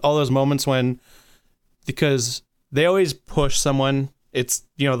think of all those moments because they always push someone. It's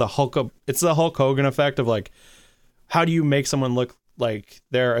the Hulk Hogan effect of like, how do you make someone look like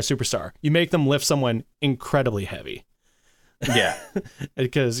they're a superstar? You make them lift someone incredibly heavy. Yeah.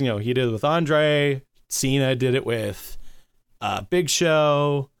 Because, he did it with Andre. Cena did it with Big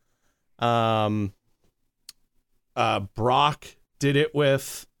Show. Brock did it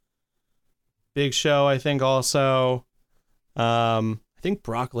with Big Show, I think, also. I think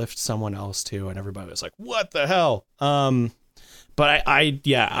Brock lifted someone else too, and everybody was like, what the hell? But I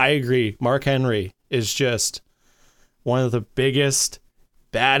agree. Mark Henry is just one of the biggest,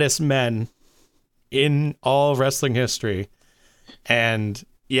 baddest men in all of wrestling history. And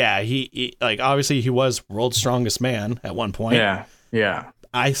yeah, he like, obviously he was world's strongest man at one point. Yeah.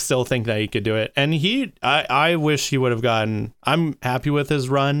 I still think that he could do it. And I wish he would have gotten, I'm happy with his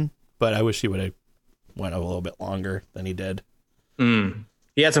run, but I wish he would have went a little bit longer than he did.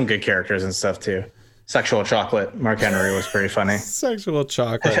 He had some good characters and stuff too. Sexual Chocolate, Mark Henry was pretty funny. Sexual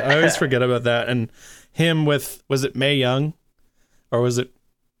Chocolate. I always forget about that. And him with, was it Mae Young? Or was it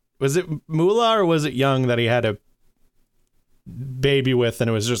Moolah or was it Young that he had a baby with and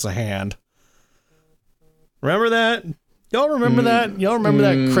it was just a hand? Remember that? Y'all remember that? Y'all remember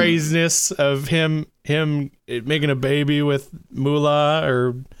that craziness of him making a baby with Moolah?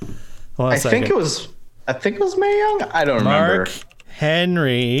 Or I think it was Mae Young. I don't remember. Mark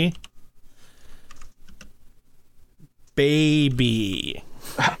Henry baby.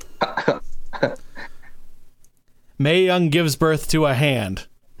 Mae Young gives birth to a hand.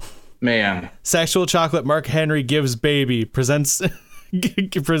 Mae Young. Sexual Chocolate, Mark Henry gives baby, presents it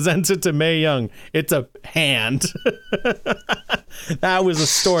to Mae Young. It's a hand. That was a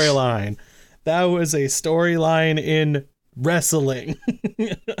storyline. That was a storyline in wrestling.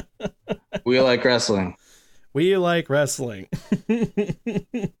 We like wrestling. We like wrestling.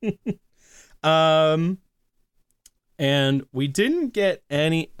 And we didn't get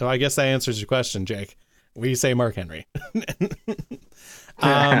any. Oh, I guess that answers your question, Jake. We say Mark Henry.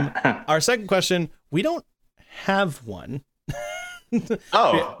 Our second question, we don't have one.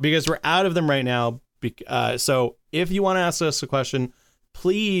 Because we're out of them right now. So if you want to ask us a question,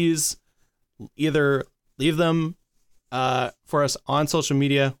 please either leave them for us on social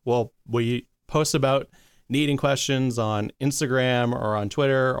media. We post about needing questions on Instagram or on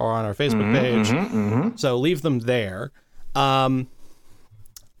Twitter or on our Facebook page. So leave them there.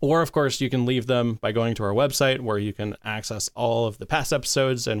 Or, of course, you can leave them by going to our website where you can access all of the past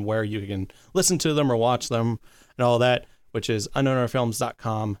episodes and where you can listen to them or watch them and all that, which is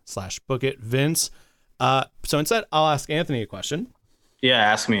unknownhorrorfilms.com/bookitvince. So instead, I'll ask Anthony a question. Yeah,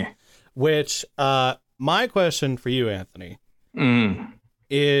 ask me. Which, my question for you, Anthony,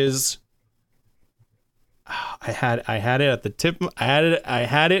 is... I had it at the tip. I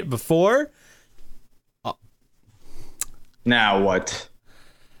had it before. Now what?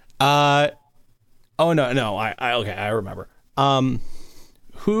 Oh no. I remember.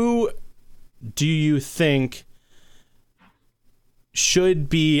 Who do you think should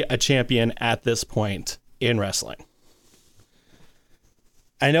be a champion at this point in wrestling?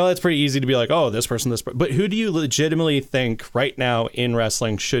 I know it's pretty easy to be like, oh, this person, but who do you legitimately think right now in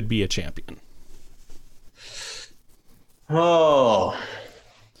wrestling should be a champion? Oh.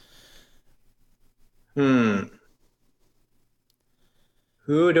 Who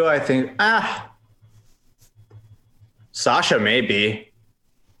do I think? Sasha, maybe.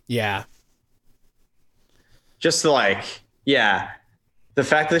 Yeah. Just the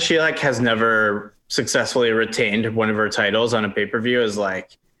fact that she has never successfully retained one of her titles on a pay-per-view is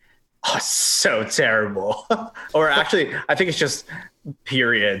so terrible. Or actually, I think it's just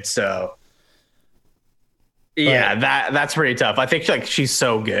period. So yeah, that's pretty tough. I think she's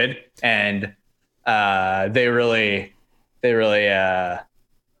so good, and they really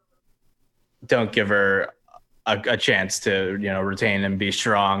don't give her a chance to retain and be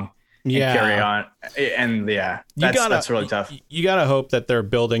strong and carry on. And that's really tough. You gotta hope that they're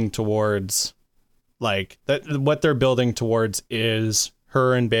building towards that. What they're building towards is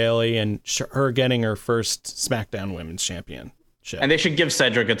her and Bayley and her getting her first SmackDown Women's Championship. And they should give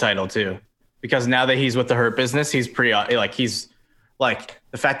Cedric a title too, because now that he's with the Hurt Business, he's pretty the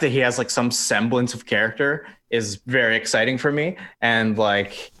fact that he has some semblance of character is very exciting for me. And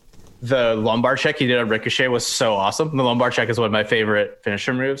the lumbar check he did at Ricochet was so awesome. The lumbar check is one of my favorite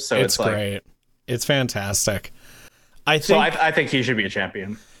finisher moves. So it's great. It's fantastic. I think he should be a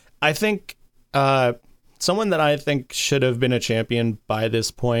champion. I think someone that I think should have been a champion by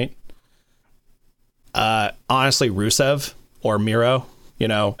this point, honestly, Rusev or Miro.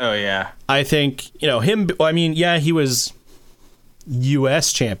 Oh yeah. I think him. I mean, yeah, he was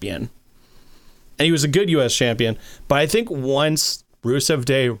U.S. champion, and he was a good U.S. champion. But I think once Rusev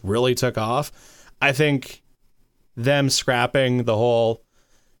Day really took off, I think them scrapping the whole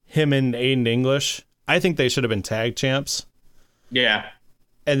him and Aiden English, I think they should have been tag champs. Yeah.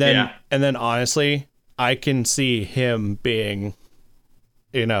 And then honestly, I can see him being,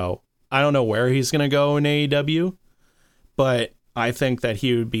 I don't know where he's going to go in AEW, but I think that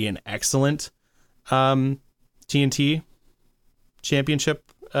he would be an excellent TNT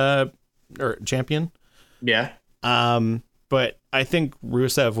championship or champion. Yeah. But I think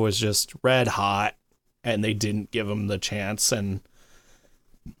Rusev was just red hot and they didn't give him the chance, and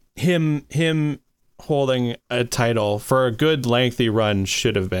him holding a title for a good lengthy run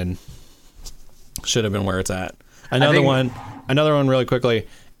should have been where it's at. Another one really quickly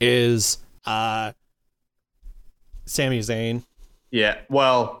is Sami Zayn. Yeah.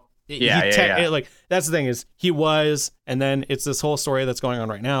 Well, Like, that's the thing is he was, and then it's this whole story that's going on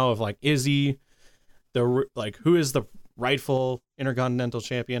right now of like, is he who is the rightful Intercontinental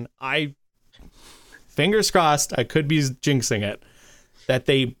Champion? Fingers crossed, I could be jinxing it, that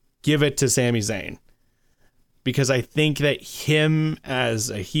they give it to Sami Zayn. Because I think that him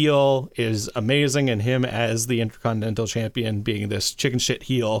as a heel is amazing, and him as the Intercontinental Champion being this chicken shit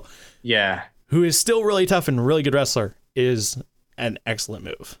heel, who is still really tough and really good wrestler, is an excellent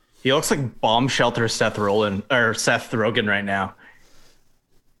move. He looks like Bomb Shelter Seth Rogen right now.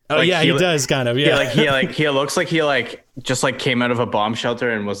 Oh, like, he does kind of. Yeah, he looks like he just came out of a bomb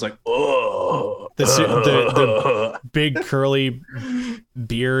shelter and was like, oh, the big curly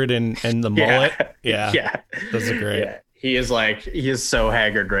beard and the mullet. Yeah, those are great. Yeah. He is so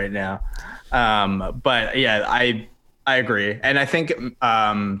haggard right now. But yeah, I agree, and I think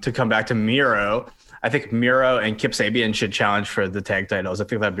to come back to Miro, I think Miro and Kip Sabian should challenge for the tag titles. I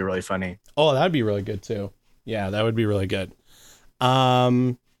think that'd be really funny. Oh, that'd be really good too. Yeah, that would be really good.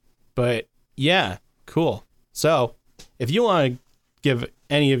 But yeah, cool. So if you want to give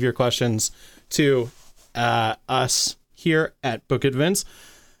any of your questions to us here at Book It Vince,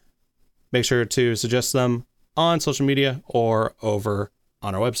 make sure to suggest them on social media or over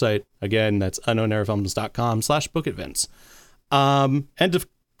on our website. Again, that's unknownarafilms.com/bookitvince. And to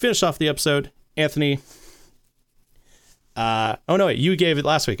finish off the episode, Anthony, oh no, wait, you gave it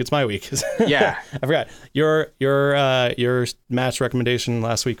last week. It's my week. Yeah. I forgot. Your match recommendation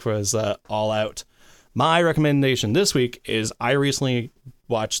last week was All Out. My recommendation this week is I recently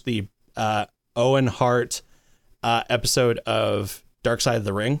watched the Owen Hart episode of Dark Side of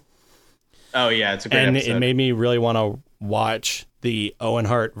the Ring. Oh yeah, it's a great episode. It made me really want to watch the Owen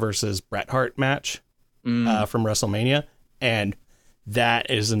Hart versus Bret Hart match from WrestleMania, and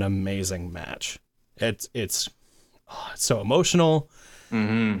that is an amazing match. It's so emotional.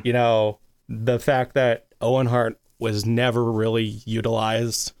 Mm-hmm. You know, the fact that Owen Hart was never really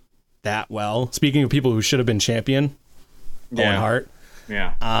utilized that well. Speaking of people who should have been champion, Owen Hart.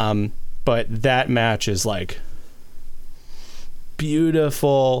 Yeah. But that match is like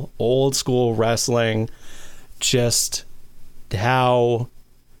beautiful old school wrestling. Just how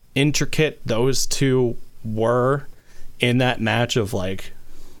intricate those two were in that match of like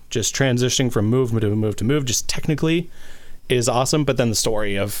just transitioning from move to move to move, just technically is awesome. But then the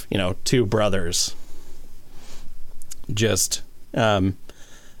story of, you know, two brothers, just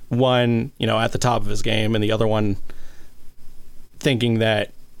one, you know, at the top of his game, and the other one thinking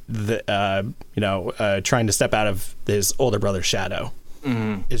that trying to step out of his older brother's shadow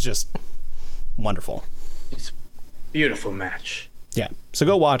is just wonderful. It's a beautiful match. Yeah, so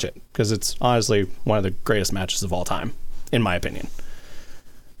go watch it, because it's honestly one of the greatest matches of all time, in my opinion.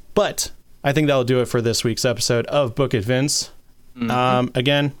 But I think that'll do it for this week's episode of Book It Vince.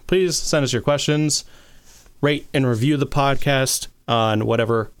 Again, please send us your questions, rate and review the podcast on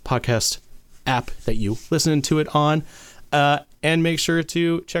whatever podcast app that you listen to it on, and make sure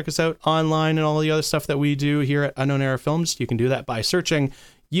to check us out online and all the other stuff that we do here at Unknown Era Films. You can do that by searching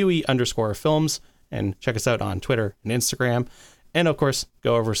UE_films, and check us out on Twitter and Instagram. And of course,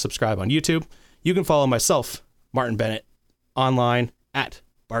 go over subscribe on YouTube. You can follow myself, Martin Bennett, online at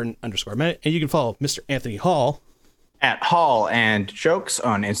Barton_Bennett, and you can follow Mr. Anthony Hall at Hall and Jokes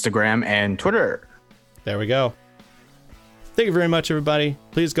on Instagram and Twitter. There we go. Thank you very much, everybody.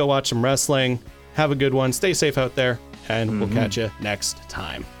 Please go watch some wrestling. Have a good one. Stay safe out there, and we'll catch you next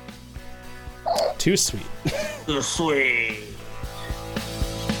time. Too sweet. Too sweet.